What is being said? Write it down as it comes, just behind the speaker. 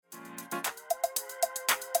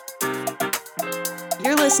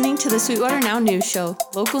You're listening to the Sweetwater Now News Show.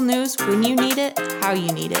 Local news when you need it, how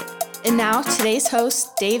you need it. And now, today's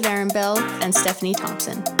hosts, Dave Ehrenbill and Stephanie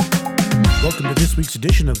Thompson. Welcome to this week's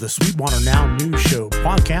edition of the Sweetwater Now News Show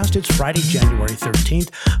podcast. It's Friday, January 13th.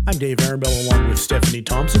 I'm Dave Ehrenbill along with Stephanie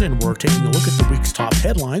Thompson, and we're taking a look at the week's top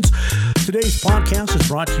headlines. Today's podcast is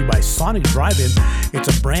brought to you by Sonic Drive-In.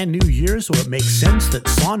 It's a brand new year, so it makes sense that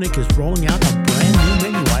Sonic is rolling out a brand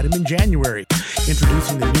new menu item in January.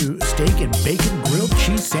 Introducing the new steak and bacon grilled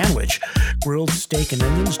cheese sandwich. Grilled steak and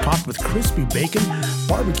onions topped with crispy bacon,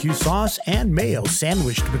 barbecue sauce, and mayo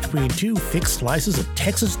sandwiched between two thick slices of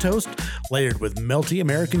Texas toast layered with melty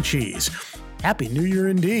American cheese. Happy New Year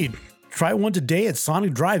indeed. Try one today at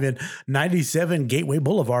Sonic Drive-In, 97 Gateway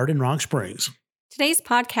Boulevard in Rock Springs. Today's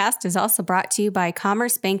podcast is also brought to you by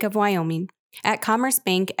Commerce Bank of Wyoming. At Commerce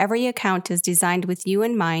Bank, every account is designed with you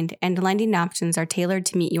in mind, and lending options are tailored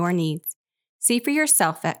to meet your needs. See for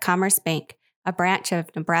yourself at Commerce Bank, a branch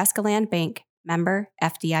of Nebraska Land Bank, member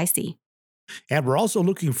FDIC. And we're also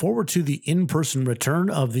looking forward to the in-person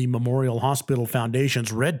return of the Memorial Hospital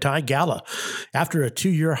Foundation's Red Tie Gala. After a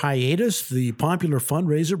 2-year hiatus, the popular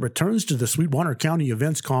fundraiser returns to the Sweetwater County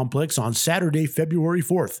Events Complex on Saturday, February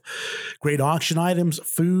 4th. Great auction items,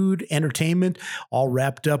 food, entertainment, all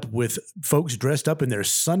wrapped up with folks dressed up in their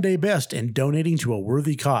Sunday best and donating to a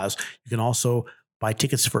worthy cause. You can also buy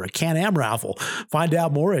tickets for a Can-Am raffle. Find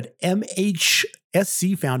out more at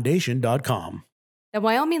mhscfoundation.com. The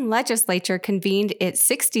Wyoming Legislature convened its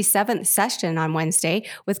 67th session on Wednesday,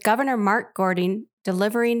 with Governor Mark Gordon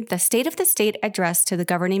delivering the State of the State address to the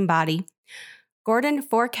governing body. Gordon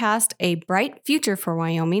forecast a bright future for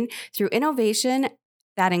Wyoming through innovation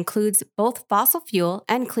that includes both fossil fuel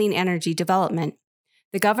and clean energy development.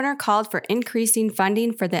 The governor called for increasing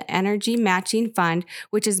funding for the Energy Matching Fund,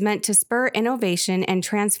 which is meant to spur innovation and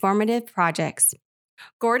transformative projects.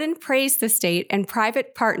 Gordon praised the state and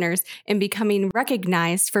private partners in becoming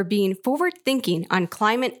recognized for being forward-thinking on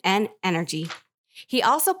climate and energy. He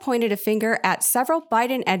also pointed a finger at several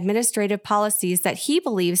Biden administrative policies that he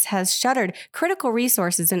believes has shuttered critical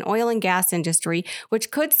resources in oil and gas industry,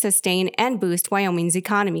 which could sustain and boost Wyoming's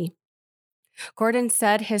economy. Gordon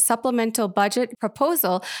said his supplemental budget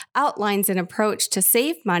proposal outlines an approach to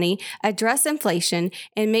save money, address inflation,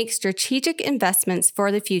 and make strategic investments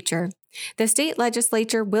for the future. The state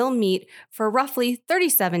legislature will meet for roughly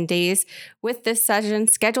 37 days, with this session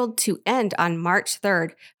scheduled to end on March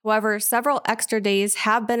 3rd. However, several extra days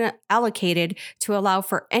have been allocated to allow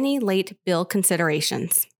for any late bill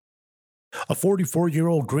considerations. A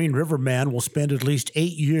 44-year-old Green River man will spend at least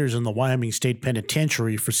 8 years in the Wyoming State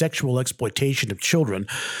Penitentiary for sexual exploitation of children.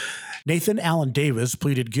 Nathan Allen Davis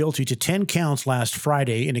pleaded guilty to 10 counts last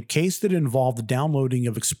Friday in a case that involved the downloading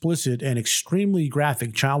of explicit and extremely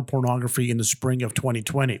graphic child pornography in the spring of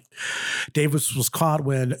 2020. Davis was caught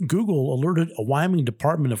when Google alerted a Wyoming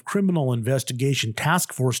Department of Criminal Investigation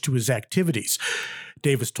task force to his activities.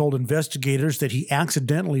 Davis told investigators that he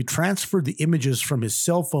accidentally transferred the images from his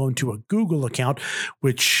cell phone to a Google account,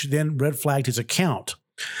 which then red flagged his account.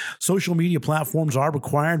 Social media platforms are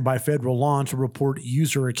required by federal law to report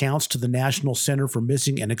user accounts to the National Center for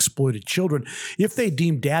Missing and Exploited Children if they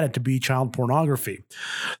deem data to be child pornography.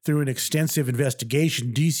 Through an extensive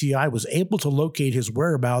investigation, DCI was able to locate his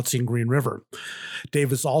whereabouts in Green River.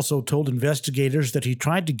 Davis also told investigators that he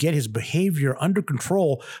tried to get his behavior under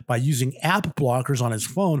control by using app blockers on his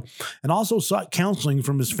phone and also sought counseling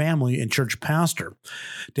from his family and church pastor.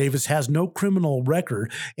 Davis has no criminal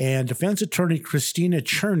record, and defense attorney Christina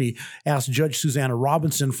Cherney asked Judge Susanna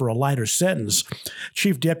Robinson for a lighter sentence.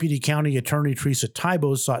 Chief Deputy County Attorney Teresa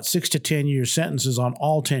Tybo sought 6 to 10 year sentences on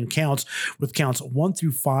all 10 counts, with counts 1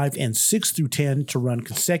 through 5 and 6 through 10 to run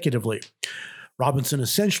consecutively. Robinson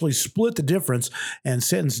essentially split the difference and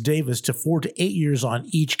sentenced Davis to 4 to 8 years on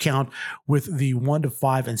each count, with the 1 to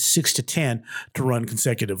 5 and 6 to 10 to run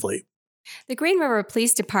consecutively. The Green River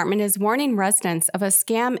Police Department is warning residents of a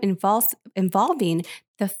scam involving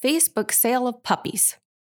the Facebook sale of puppies.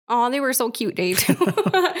 Oh, they were so cute, Dave.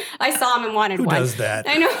 I saw them and wanted one. Who does that?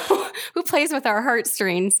 I know. Who plays with our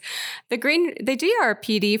heartstrings? The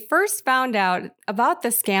GRPD first found out about the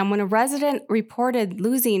scam when a resident reported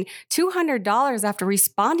losing $200 after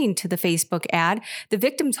responding to the Facebook ad. The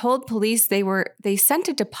victim told police they sent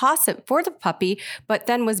a deposit for the puppy, but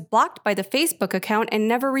then was blocked by the Facebook account and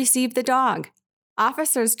never received the dog.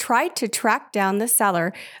 Officers tried to track down the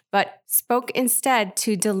seller, but spoke instead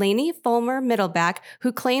to Delaney Fulmer Middleback,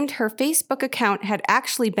 who claimed her Facebook account had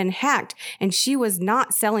actually been hacked and she was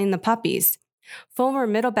not selling the puppies. Fulmer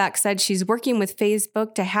Middleback said she's working with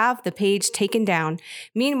Facebook to have the page taken down.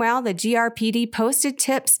 Meanwhile, the GRPD posted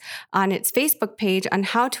tips on its Facebook page on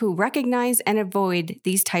how to recognize and avoid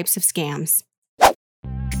these types of scams.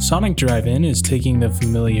 Sonic Drive-In is taking the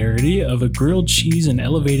familiarity of a grilled cheese and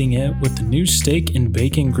elevating it with the new steak and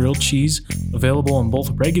bacon grilled cheese, available in both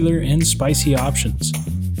regular and spicy options.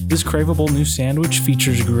 This craveable new sandwich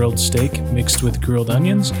features grilled steak mixed with grilled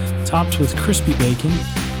onions, topped with crispy bacon,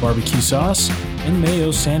 barbecue sauce, and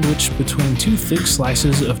mayo sandwiched between two thick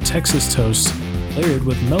slices of Texas toast, layered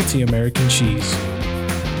with melty American cheese.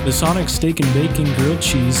 The Sonic Steak and Bacon Grilled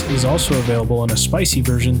Cheese is also available in a spicy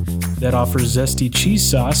version that offers zesty cheese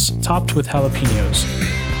sauce topped with jalapenos.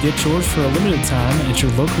 Get yours for a limited time at your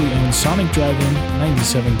locally owned Sonic Drive-In,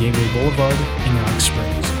 97 Gateway Boulevard in Rock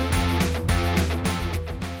Springs.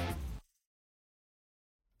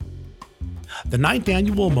 The 9th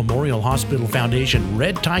annual Memorial Hospital Foundation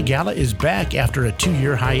Red Tie Gala is back after a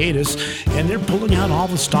 2-year hiatus, and they're pulling out all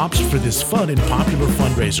the stops for this fun and popular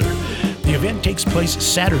fundraiser. The event takes place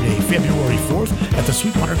Saturday, February 4th at the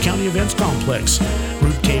Sweetwater County Events Complex.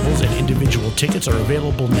 Group tables and individual tickets are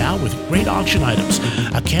available now with great auction items,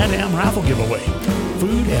 a Can-Am raffle giveaway,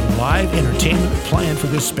 food and live entertainment planned for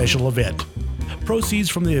this special event. Proceeds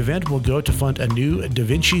from the event will go to fund a new Da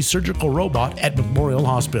Vinci surgical robot at Memorial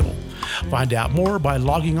Hospital. Find out more by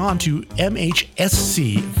logging on to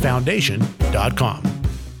mhscfoundation.com.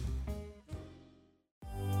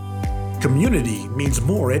 Community means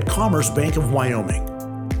more at Commerce Bank of Wyoming.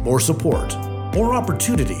 More support, more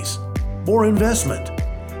opportunities, more investment.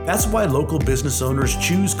 That's why local business owners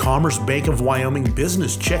choose Commerce Bank of Wyoming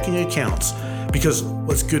business checking accounts, because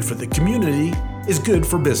what's good for the community is good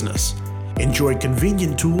for business. Enjoy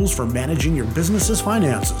convenient tools for managing your business's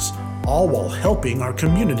finances, all while helping our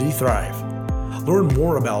community thrive. Learn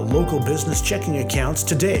more about local business checking accounts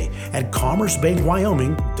today at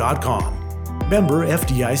commercebankwyoming.com. Member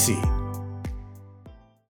FDIC.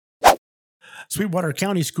 Sweetwater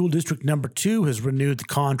County School District Number 2 has renewed the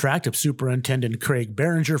contract of Superintendent Craig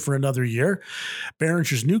Behringer for another year.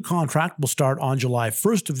 Behringer's new contract will start on July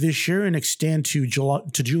 1st of this year and extend to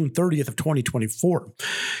June 30th of 2024.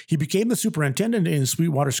 He became the superintendent in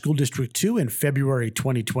Sweetwater School District 2 in February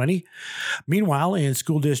 2020. Meanwhile, in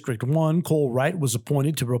School District 1, Cole Wright was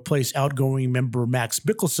appointed to replace outgoing member Max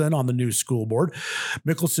Mickelson on the new school board.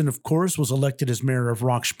 Mickelson, of course, was elected as mayor of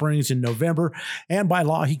Rock Springs in November, and by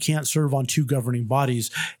law, he can't serve on two governing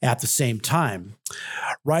bodies at the same time.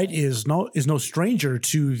 Wright is no stranger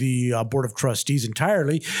to the Board of Trustees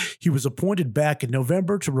entirely. He was appointed back in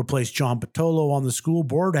November to replace John Batolo on the school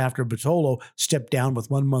board after Batolo stepped down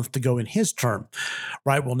with 1 month to go in his term.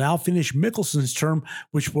 Wright will now finish Mickelson's term,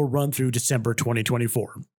 which will run through December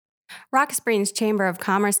 2024. Rock Springs Chamber of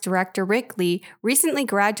Commerce Director Rick Lee recently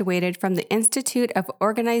graduated from the Institute of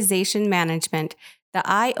Organization Management. The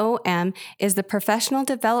IOM is the professional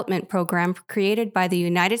development program created by the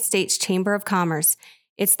United States Chamber of Commerce.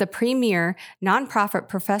 It's the premier nonprofit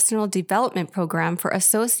professional development program for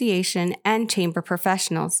association and chamber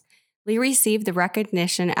professionals. Lee received the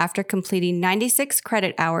recognition after completing 96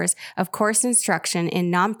 credit hours of course instruction in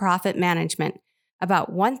nonprofit management.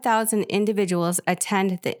 About 1,000 individuals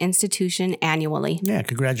attend the institution annually. Yeah,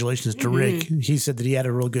 congratulations to Rick. He said that he had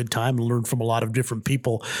a real good time and learned from a lot of different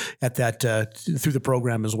people at that through the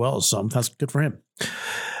program as well. So that's good for him.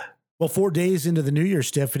 Well, 4 days into the new year,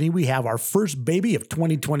 Stephanie, we have our first baby of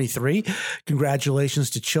 2023. Congratulations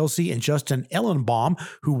to Chelsea and Justin Ellenbaum,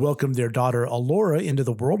 who welcomed their daughter Alora into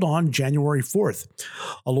the world on January 4th.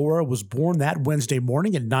 Alora was born that Wednesday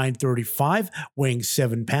morning at 9:35, weighing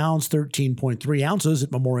 7 pounds, 13.3 ounces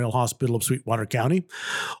at Memorial Hospital of Sweetwater County.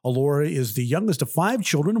 Alora is the youngest of 5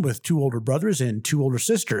 children with 2 older brothers and 2 older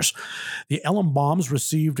sisters. The Ellenbaums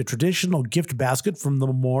received a traditional gift basket from the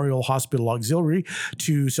Memorial Hospital Auxiliary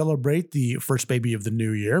to celebrate the first baby of the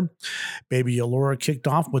new year. Baby Alora kicked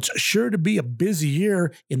off what's sure to be a busy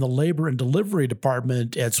year in the labor and delivery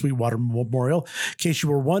department at Sweetwater Memorial. In case you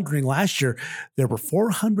were wondering, last year there were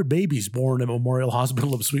 400 babies born at Memorial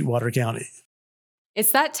Hospital of Sweetwater County.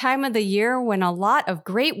 It's that time of the year when a lot of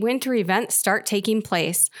great winter events start taking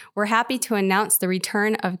place. We're happy to announce the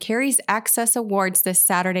return of Carrie's Access Awards this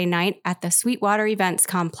Saturday night at the Sweetwater Events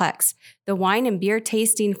Complex. The wine and beer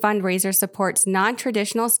tasting fundraiser supports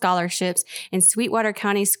non-traditional scholarships in Sweetwater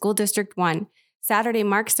County School District 1. Saturday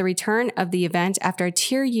marks the return of the event after a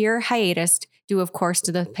 2-year hiatus due, of course,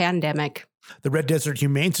 to the pandemic. The Red Desert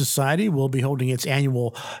Humane Society will be holding its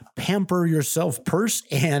annual Pamper Yourself purse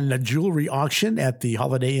and jewelry auction at the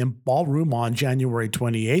Holiday Inn Ballroom on January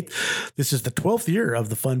 28th. This is the 12th year of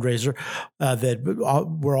the fundraiser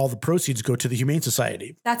where all the proceeds go to the Humane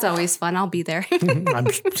Society. That's always fun. I'll be there.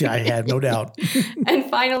 I have no doubt. And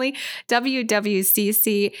finally,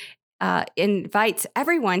 WWCC invites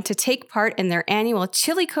everyone to take part in their annual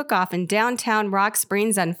chili cook-off in downtown Rock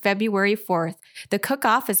Springs on February 4th. The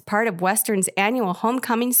cook-off is part of Western's annual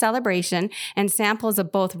homecoming celebration, and samples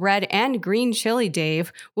of both red and green chili,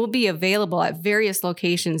 Dave, will be available at various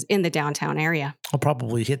locations in the downtown area. I'll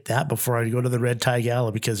probably hit that before I go to the Red Tie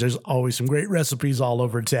Gala because there's always some great recipes all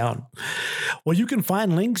over town. Well, you can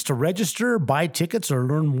find links to register, buy tickets, or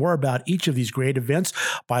learn more about each of these great events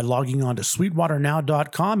by logging on to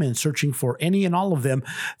sweetwaternow.com and searching for any and all of them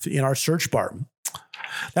in our search bar.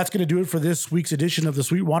 That's going to do it for this week's edition of the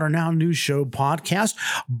Sweetwater Now News Show podcast,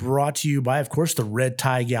 brought to you by, of course, the Red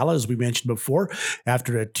Tie Gala, as we mentioned before.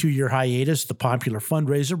 After a 2-year hiatus, the popular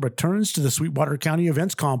fundraiser returns to the Sweetwater County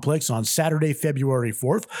Events Complex on Saturday, February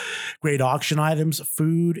 4th. Great auction items,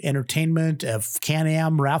 food, entertainment, a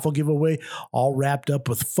Can-Am raffle giveaway, all wrapped up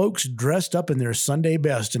with folks dressed up in their Sunday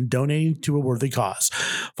best and donating to a worthy cause.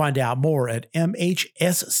 Find out more at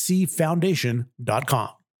mhscfoundation.com.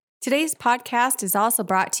 Today's podcast is also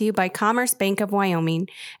brought to you by Commerce Bank of Wyoming.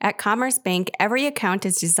 At Commerce Bank, every account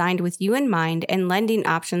is designed with you in mind, and lending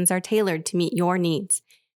options are tailored to meet your needs.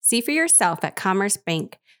 See for yourself at Commerce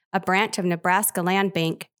Bank, a branch of Nebraska Land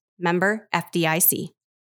Bank, member FDIC.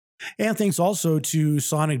 And thanks also to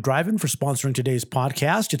Sonic Drive-In for sponsoring today's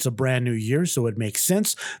podcast. It's a brand new year, so it makes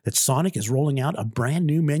sense that Sonic is rolling out a brand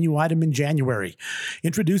new menu item in January.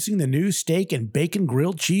 Introducing the new steak and bacon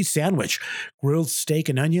grilled cheese sandwich. Grilled steak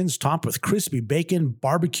and onions topped with crispy bacon,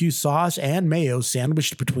 barbecue sauce, and mayo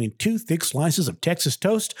sandwiched between 2 thick slices of Texas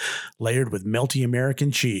toast, layered with melty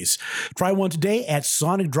American cheese. Try one today at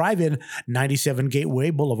Sonic Drive-In, 97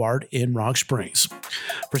 Gateway Boulevard in Rock Springs.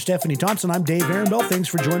 For Stephanie Thompson, I'm Dave Ehrenbell. Thanks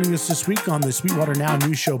for joining us this week on the Sweetwater Now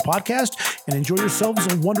News Show podcast, and enjoy yourselves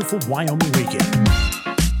a wonderful Wyoming weekend.